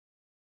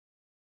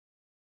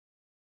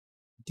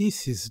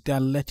This is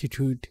Dell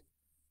Latitude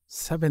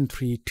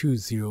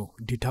 7320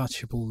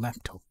 detachable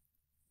laptop.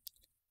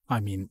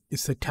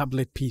 It's a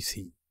tablet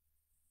PC.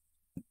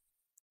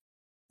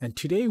 And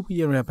today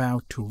we are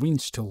about to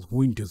reinstall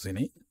Windows in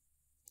it.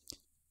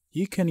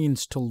 You can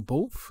install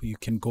both. You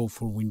can go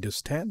for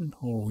Windows 10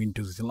 or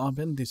Windows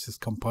 11. This is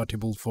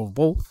compatible for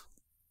both.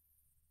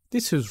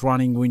 This is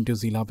running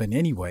Windows 11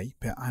 anyway,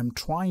 but I'm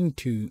trying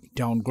to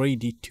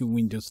downgrade it to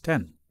Windows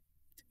 10.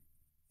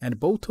 And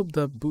both of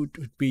the boot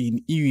would be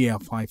in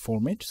UEFI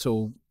format,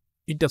 so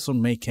it doesn't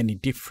make any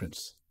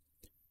difference.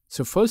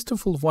 So first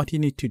of all, what you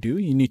need to do,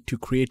 you need to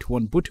create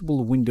one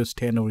bootable Windows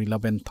 10 or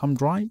 11 thumb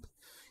drive.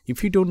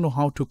 If you don't know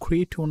how to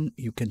create one,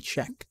 you can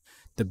check.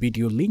 The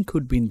video link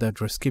would be in the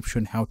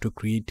description how to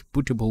create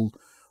bootable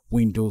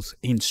Windows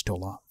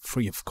installer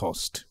free of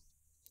cost.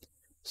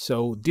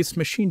 So this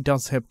machine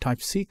does have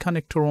Type-C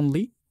connector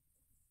only,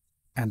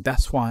 and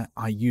that's why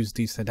I use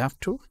this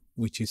adapter,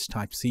 which is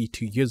Type-C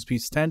to USB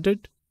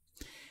standard.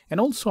 And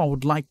also I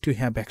would like to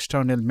have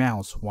external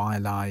mouse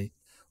while I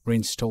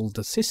reinstall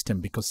the system,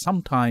 because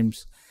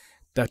sometimes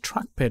the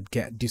trackpad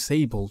get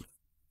disabled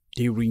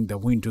during the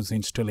Windows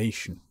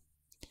installation.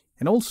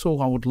 And also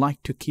I would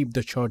like to keep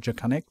the charger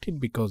connected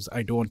because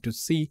I don't want to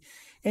see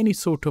any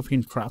sort of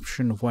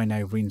interruption when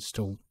I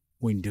reinstall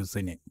Windows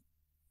in it.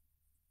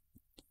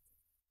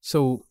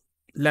 So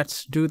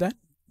let's do that.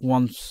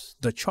 Once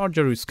the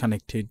charger is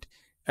connected,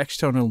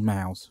 external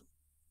mouse,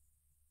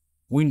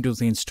 Windows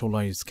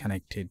installer is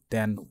connected,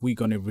 then we're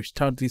going to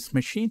restart this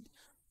machine.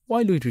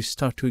 While we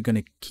restart, we're going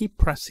to keep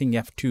pressing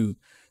F2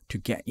 to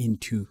get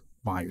into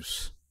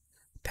BIOS.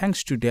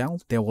 Thanks to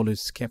Dell, they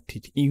always kept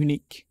it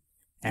unique.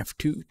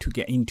 F2 to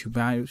get into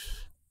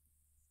BIOS.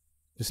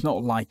 It's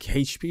not like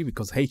HP,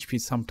 because HP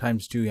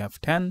sometimes do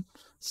F10,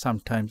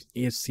 sometimes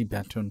ESC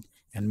button,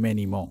 and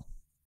many more.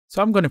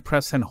 So I'm going to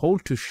press and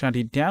hold to shut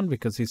it down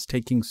because it's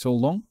taking so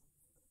long,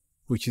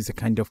 which is a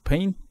kind of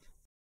pain.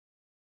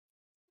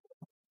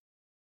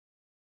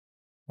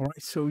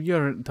 Alright, so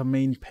here the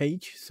main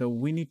page. So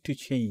we need to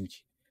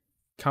change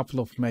a couple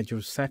of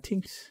major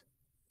settings.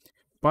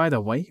 By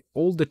the way,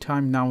 all the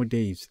time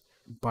nowadays,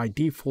 by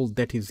default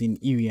that is in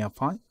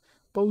UEFI,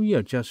 but we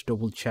are just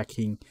double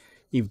checking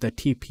if the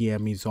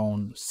TPM is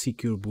on,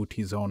 secure boot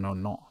is on or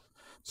not.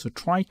 So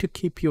try to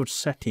keep your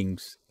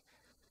settings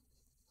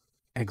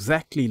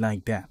exactly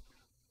like that.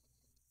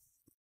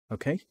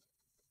 Okay.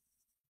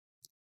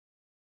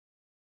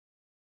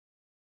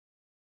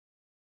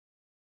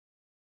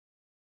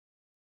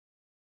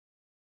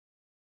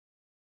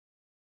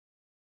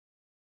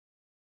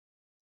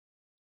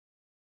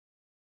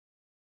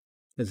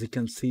 As you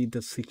can see,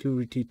 the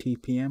security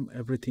TPM,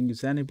 everything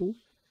is enabled.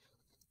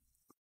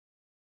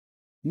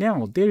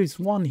 Now, there is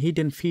one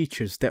hidden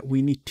features that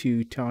we need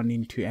to turn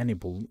into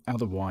enable.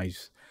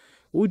 Otherwise,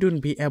 we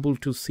wouldn't be able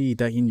to see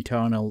the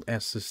internal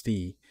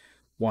SSD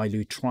while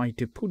we try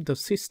to put the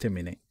system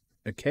in it.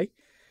 Okay.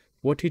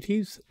 What it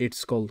is,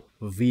 it's called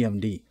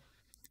VMD.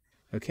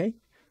 Okay.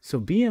 So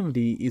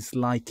VMD is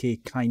like a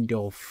kind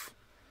of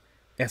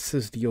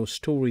SSD or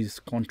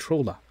storage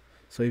controller.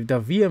 So if the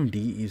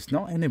VMD is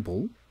not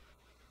enabled,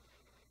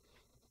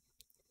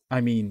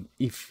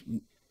 if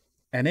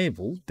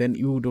enable, then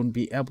you wouldn't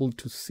be able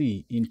to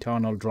see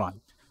internal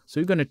drive. So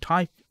you're going to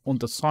type on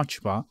the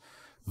search bar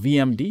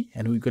VMD,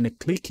 and we're going to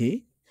click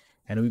it,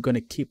 and we're going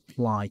to keep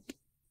like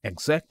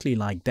exactly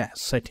like that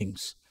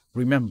settings.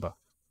 Remember,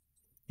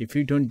 if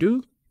you don't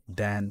do,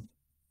 then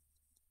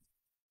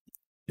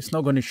it's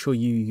not going to show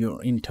you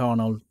your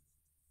internal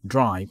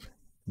drive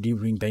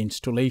during the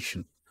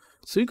installation.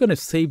 So you're going to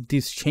save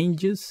these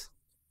changes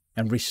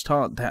and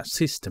restart that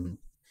system.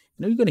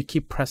 Now we're going to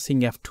keep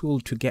pressing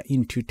F2 to get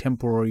into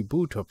temporary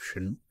boot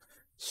option,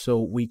 so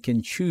we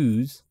can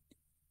choose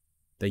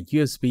the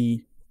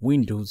USB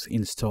Windows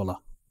installer.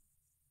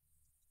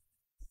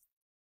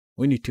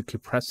 We need to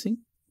keep pressing.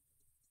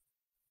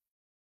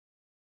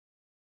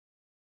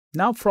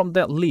 Now from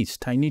that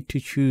list, I need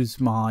to choose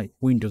my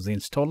Windows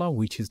installer,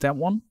 which is that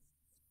one.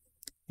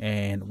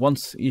 And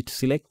once it's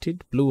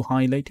selected, blue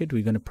highlighted,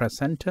 we're going to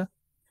press enter.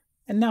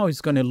 And now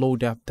it's going to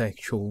load up the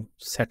actual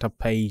setup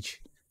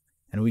page.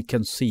 And we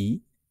can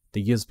see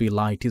the USB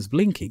light is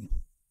blinking.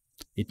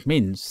 It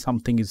means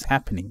something is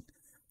happening.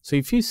 So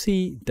if you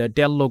see the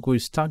Dell logo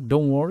is stuck,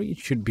 don't worry, it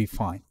should be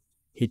fine.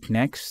 Hit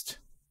next.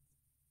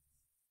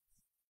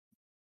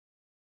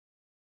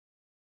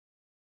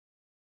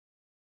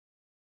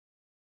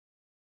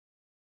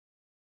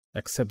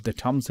 Accept the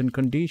terms and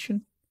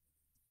condition.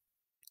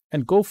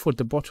 And go for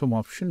the bottom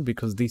option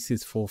because this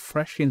is for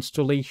fresh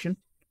installation.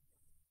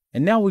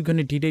 And now we're going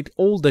to delete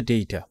all the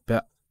data,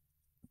 but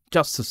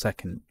just a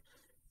second.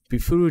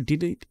 Before you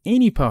delete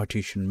any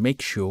partition,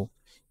 make sure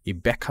you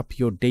back up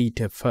your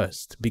data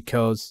first,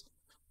 because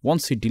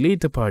once you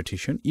delete the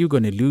partition, you're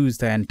going to lose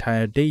the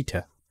entire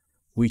data,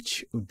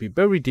 which would be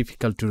very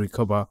difficult to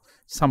recover,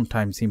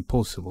 sometimes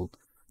impossible.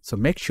 So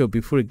make sure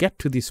before you get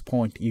to this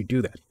point, you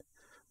do that.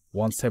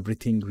 Once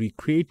everything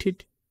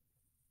recreated,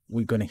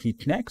 we're going to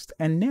hit next,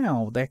 and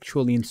now the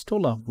actual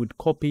installer would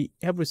copy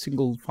every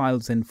single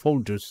files and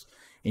folders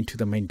into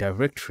the main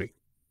directory.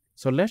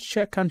 So let's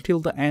check until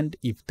the end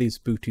if this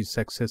boot is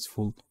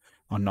successful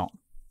or not.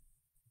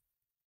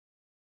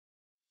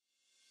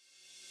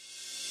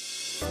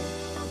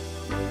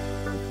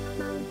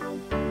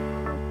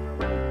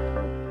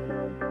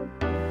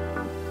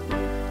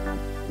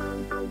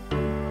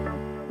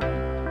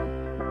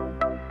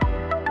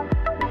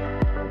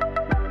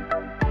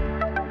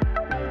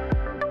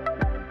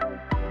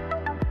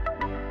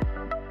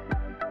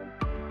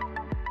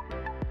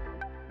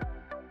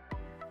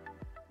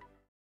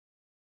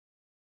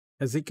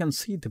 As you can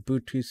see, the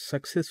boot is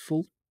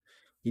successful.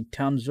 It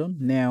turns on.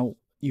 Now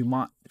you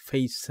might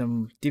face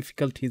some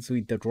difficulties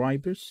with the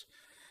drivers,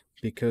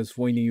 because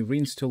when you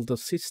reinstall the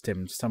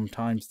system,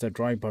 sometimes the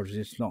drivers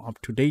is not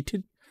up to date.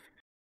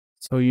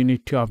 So you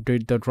need to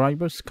update the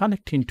drivers,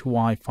 connect into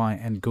Wi-Fi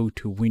and go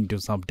to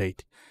Windows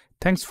Update.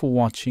 Thanks for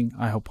watching.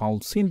 I hope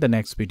I'll see you in the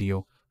next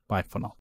video. Bye for now.